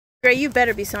Gray, you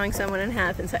better be sawing someone in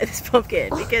half inside this pumpkin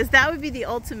because that would be the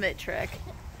ultimate trick.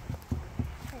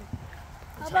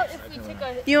 How about if we take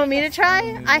a... You want me to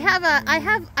try? I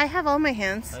have all my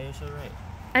hands. Oh, you're so right.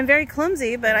 I'm very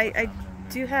clumsy, but I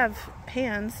do have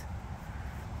hands.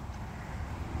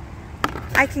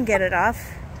 I can get it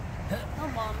off. No,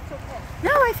 Mom, it's okay. No,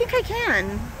 I think I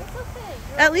can. It's okay.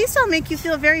 At least I'll make you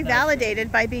feel very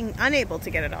validated by being unable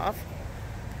to get it off,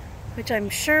 which I'm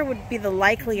sure would be the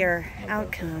likelier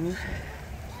outcome.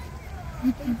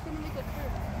 It's gonna make it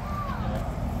hurt.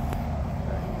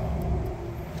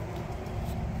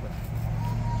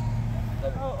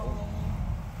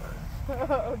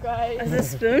 Oh, guys. Is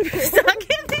this spoon stuck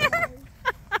in there?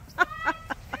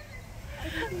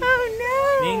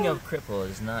 Oh no! Being a cripple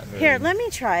is not very... Here, let me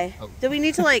try. Oh. Do we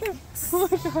need to like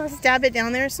stab it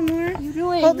down there some more? You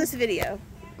doing? Hold this video.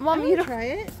 Mom, I'm you gonna don't... try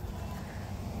it.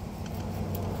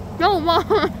 No, Mom.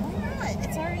 Why not?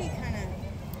 It's already kind of...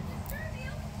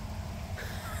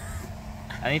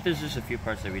 I think there's just a few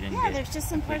parts that we didn't Yeah, get. there's just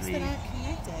some parts that completely. aren't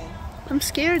connected. I'm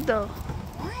scared, though.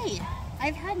 Why?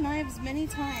 I've had knives many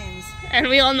times. And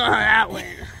we all know how that went.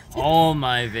 All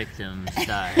my victims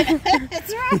died.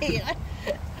 That's right. I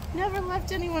never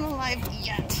left anyone alive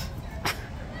yet.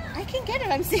 I can get it.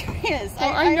 I'm serious.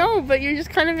 Well, I know, but you're just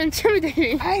kind of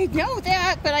intimidating. I know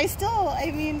that, but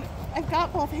I mean, I've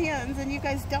got both hands and you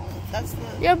guys don't. That's the...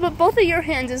 Yeah, but both of your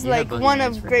hands is You have like both one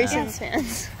hands of for Grayson's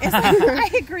hands. It's like,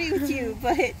 I agree with you,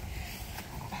 but...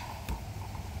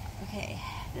 Okay,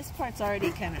 this part's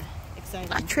already kind of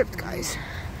exciting. I tripped, guys.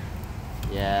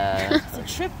 Yeah. It's a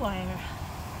tripwire.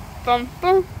 Bum,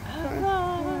 bum.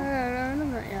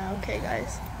 Oh, Yeah, okay,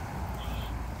 guys.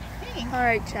 I think.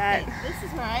 Alright, chat. Okay, this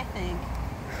is where I think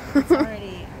it's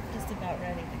already just about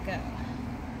ready to go.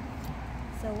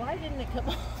 So why didn't it come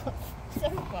off so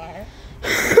far?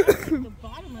 The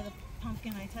bottom of the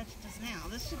pumpkin I touched just now.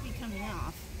 This should be coming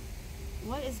off.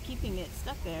 What is keeping it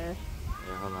stuck there?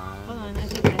 Yeah, hold on. Hold on, I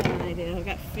think I have an idea. I've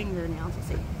got fingernails to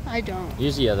see. I don't.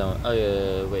 Use the other one. Oh,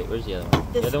 yeah, wait, where's the other one?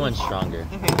 This The other one. one's stronger.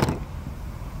 Okay.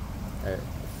 Or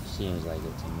seems like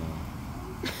it to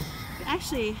me.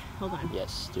 Actually, hold on.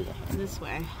 Yes, do that. This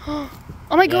way. Oh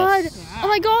my god! Yes. Oh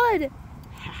my god!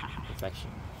 Perfection.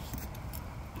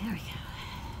 There we go.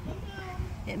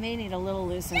 It may need a little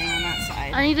loosening on that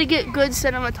side. I need to get good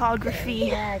cinematography.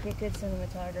 Yeah, get good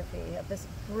cinematography of this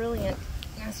brilliant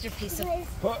masterpiece of I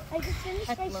just finished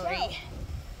my show. cutlery.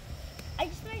 I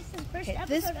just finished this first Okay,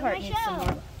 episode this of part my needs some show.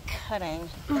 more cutting.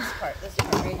 This part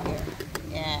right here.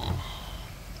 Yeah.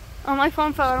 Oh, my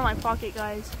phone fell out of my pocket,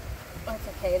 guys. That's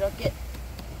okay. It'll get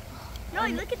No,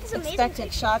 look at this amazing expected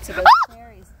picture. shots of those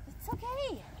cherries. It's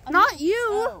okay. Not you!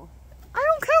 Oh. I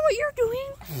don't care what you're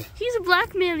doing! He's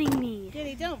blackmailing me.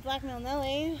 Kitty, don't blackmail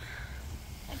Nelly.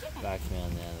 Blackmail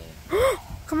Nelly.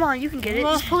 Come on, you can get it.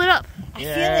 Just pull it up. I feel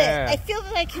Yeah. it. I feel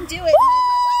that I can do it.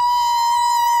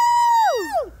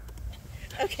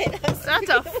 Okay, That's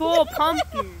a full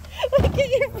pumpkin. Look at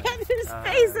your brother's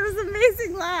face. It was an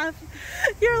amazing laugh.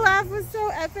 Your laugh was so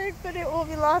epic, but it will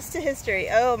be lost to history.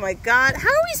 Oh my god. How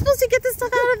are we supposed to get this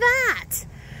stuff out of that?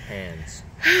 Hands.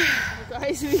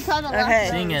 Guys, we kind of Okay.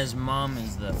 Seeing as mom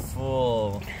is the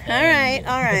full... Alright,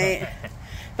 alright.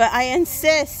 But I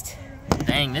insist.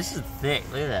 Dang, this is thick.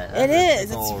 Look at that. It That's a is. thick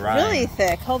It's old really rind.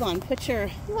 thick. Hold on. Put your...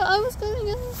 Well, I was going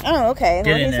to... Oh, okay.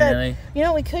 Get Well, in he there, said- Nelly. You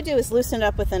know what we could do is loosen it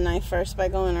up with a knife first by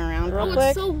going around real Oh, quick.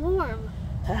 it's so warm.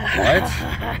 What?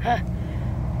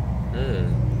 Ugh.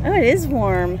 Oh, it is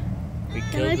warm. We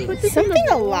Can killed I it. put this in Something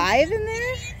the bowl? alive in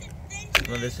there?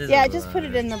 Well, this is Yeah, a just put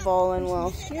it lot. in the bowl and we'll...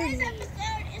 This episode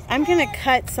is I'm gonna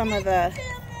cut some of the... to the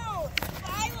moon.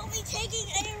 I will be taking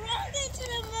a rocket to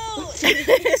the moon.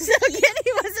 So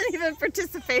Kitty wasn't even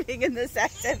participating in this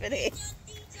activity.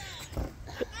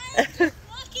 I'm just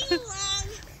walking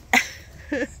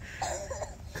along.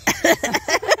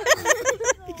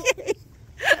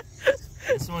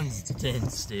 This one's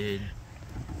dense, dude.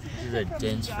 This is a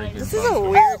dense freaking This is a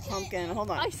weird pumpkin.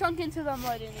 Hold I on. sunk into the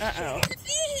mud in it. Uh-oh. To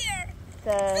be here.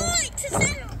 The... Like to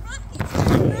send a rocket to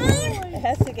the moon. It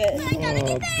has to get... I gotta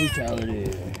get there. brutality.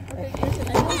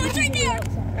 Oh, it's right there.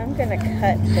 I'm gonna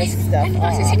cut this stuff I'm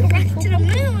about to off. take a rocket to the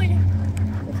moon.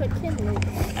 It's like kindling.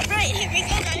 Alright, here we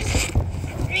go, guys.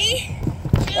 3,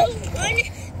 2, 1.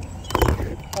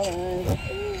 Hold on.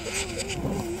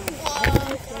 Whoa,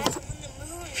 guys, I'm on the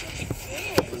moon.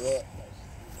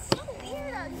 So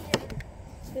weird out here.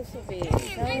 This will be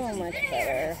so much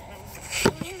better.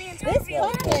 This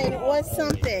pumpkin was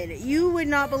something. You would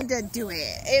not believe to do it.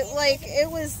 It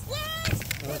was...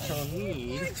 What y'all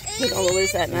need? We're gonna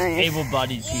lose that knife.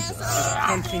 Able-bodied people.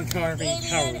 Pumpkin carving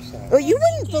power saw. Oh, you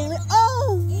wouldn't believe...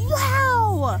 Oh,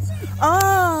 wow!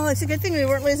 Oh, it's a good thing we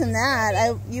weren't losing that.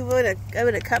 I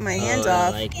would have cut my hands I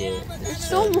off. like it. It's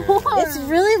so warm. It's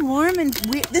really warm and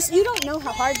you don't know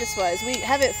how hard this was. We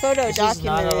have it photo There's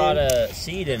documented. not a lot of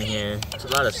seed in here. It's a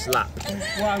lot of slop.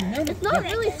 It's not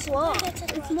really slop.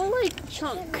 It's more like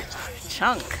chunk.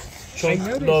 Chunk. I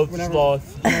noticed whenever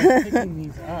picking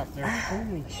these up, they're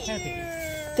only heavy.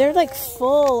 They're like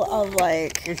full of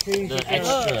like. Which means The that they're-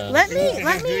 extra. Let they me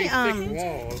have very thick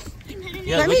walls.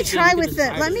 Yeah, let look me at try look with at the.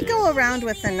 size Let of me it. go around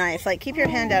with the knife. Like keep your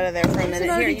hand out of there for a minute.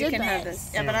 Here, already you did can that. have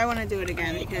this. Yeah, but I want to do it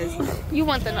again because. You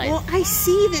want the knife. Well, I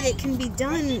see that it can be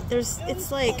done.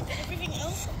 It's like. Everything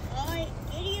else,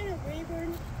 Gideon or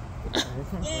Rayburn.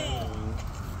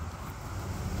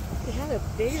 We have a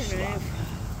bigger knife.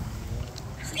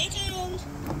 Stay tuned.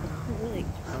 Really.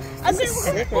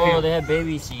 Oh, they have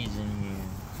baby seeds in here.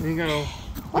 There you go.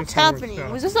 What's This one happening?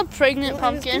 works Was this a pregnant Well, I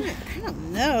was pumpkin? I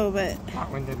don't know, but out. That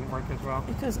one didn't work as well.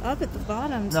 it goes up at the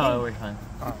bottom. No, too. it worked fine.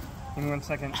 Give me 1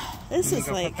 second. This Let me is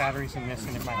go like. put batteries in this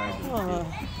and it might help.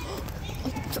 Oh.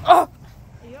 Oh,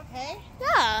 Are you okay?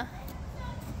 yeah.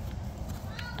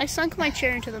 I sunk my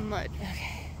chair into the mud.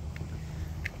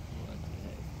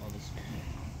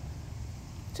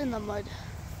 It's in the mud.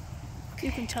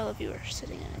 You can tell if you were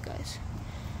sitting in it, guys.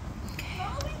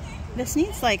 This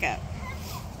needs like a.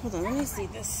 Hold on, let me see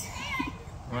this.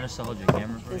 You want us to hold your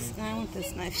camera for This. you? I want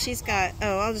this knife. She's got.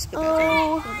 Oh, I'll just put that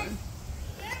down. Oh.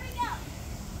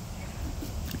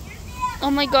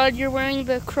 Oh my god, you're wearing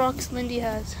the Crocs Lindy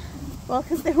has. Well,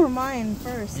 because they were mine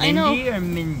first. I know. Mindy or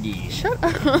Mindy? Shut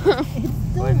up.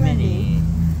 Still Or Minnie?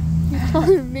 You call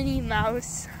her Minnie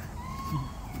Mouse.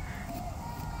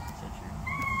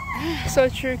 So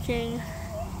true, King.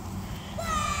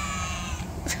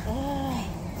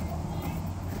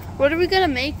 What are we gonna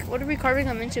make? What are we carving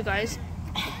them into, guys?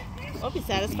 I'll be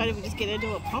satisfied if we just get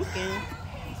into a pumpkin.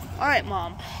 Alright,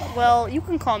 Mom. Well, you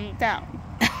can calm down.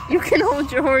 You can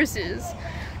hold your horses.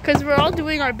 Because we're all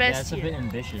doing our Yeah, best it's a here. bit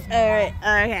ambitious. All right.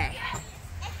 Okay.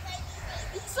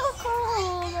 It's so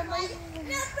cold. I'm like...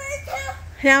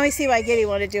 Now we see why Giddy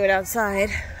wanted to do it outside.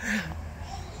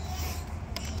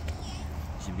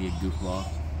 Should be a goofball.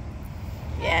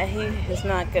 Yeah, he is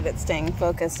not good at staying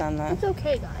focused on the It's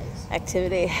okay, guys.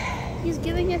 activity. He's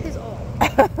giving it his all.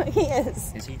 He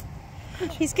is. Is he?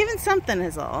 He's given something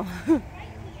his all.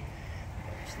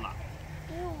 Slop.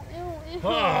 Ew, ew, ew.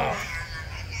 Ah.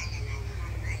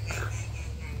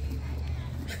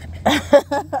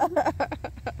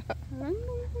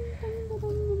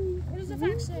 What does the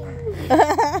fax say?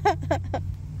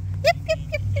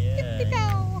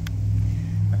 Yeah.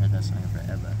 I heard that song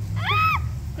forever.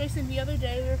 Grayson, the other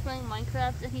day we were playing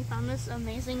Minecraft and he found this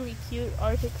amazingly cute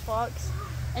Arctic fox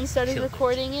and started Killed it.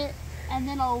 recording it. And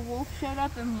then a wolf showed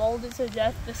up and mauled it to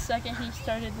death the second he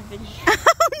started the video.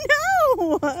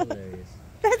 Oh no! Hilarious.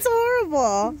 That's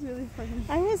horrible. It's really funny.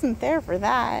 I wasn't there for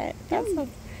that. That's a,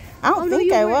 I don't Oh, no,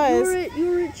 think you I were, was. You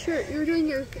were at church. You were doing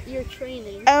your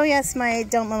training. Oh yes, my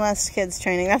don't molest kids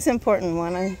training. That's an important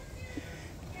one. I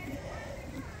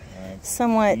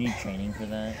somewhat. You need training for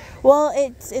that? Well,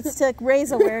 it's to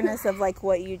raise awareness of like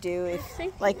what you do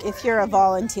if you're a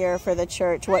volunteer for the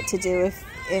church, what to do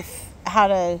if how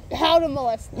to. How to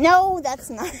molest them. No, that's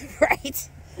not right.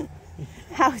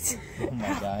 How to. Oh my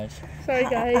gosh. Sorry,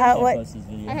 guys. How, Can't what? post this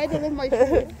video. I had to live my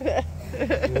truth.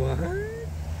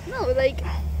 No, like,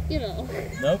 you know.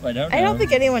 Nope, I don't know. I don't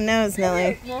think anyone knows,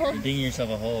 Nelly. Well, You're digging yourself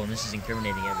a hole, and this is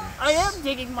incriminating everyone. I am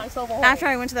digging myself a hole. After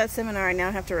I went to that seminar, I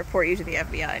now have to report you to the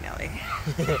FBI, Nelly.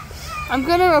 I'm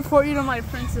gonna report you to my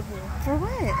principal. For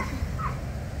what?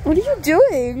 What are you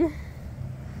doing?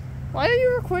 Why are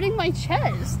you recording my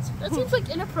chest? That seems like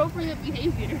inappropriate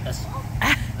behavior.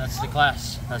 That's the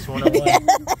class. That's 101.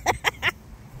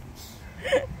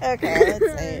 Okay,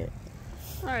 let's see.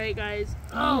 Alright, guys.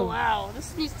 Oh, wow.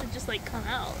 This needs to just, like, come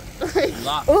out.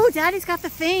 Lock. Oh, Daddy's got the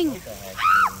thing. What the heck,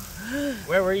 dude?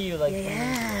 Where were you? Like,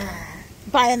 Yeah.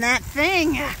 Buying that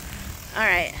thing. All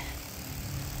right.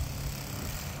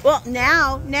 Well,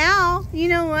 now, you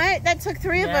know what? That took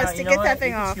three of Yeah, us to you know get what? that thing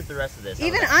You can off. skip the rest of this.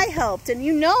 Even I helped, and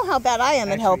you know how bad I am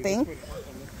at helping.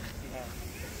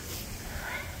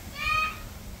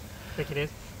 I think it is.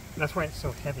 That's why it's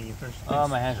so heavy. Oh,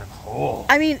 my hands are cold.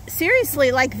 I mean,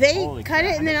 seriously, like they Holy cut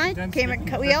crap. it, and then I Done came and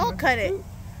snipping cut. the We all rest of cut it.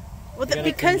 Well, You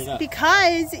gotta clean it up.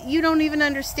 because you don't even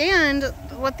understand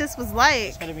what this was like.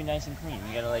 It's gotta be nice and clean.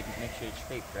 You gotta like make sure it's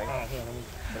fake, right? Here, let me.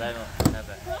 But I don't have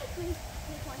that.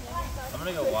 I'm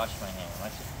gonna go wash my hand.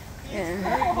 Watch it.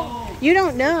 Yeah. You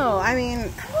don't know. I mean,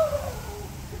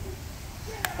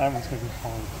 That one's gonna be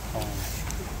hard.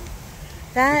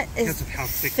 that Because is of how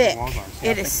thick thick. the walls are. See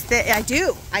It how is thick. I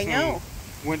do. I thick? know.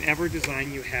 whatever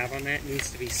design you have on that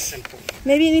needs to be simple.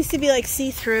 Maybe it needs to be like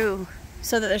see-through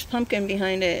so that there's pumpkin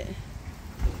behind it.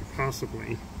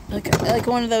 Possibly. Like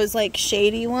one of those like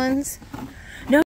shady ones.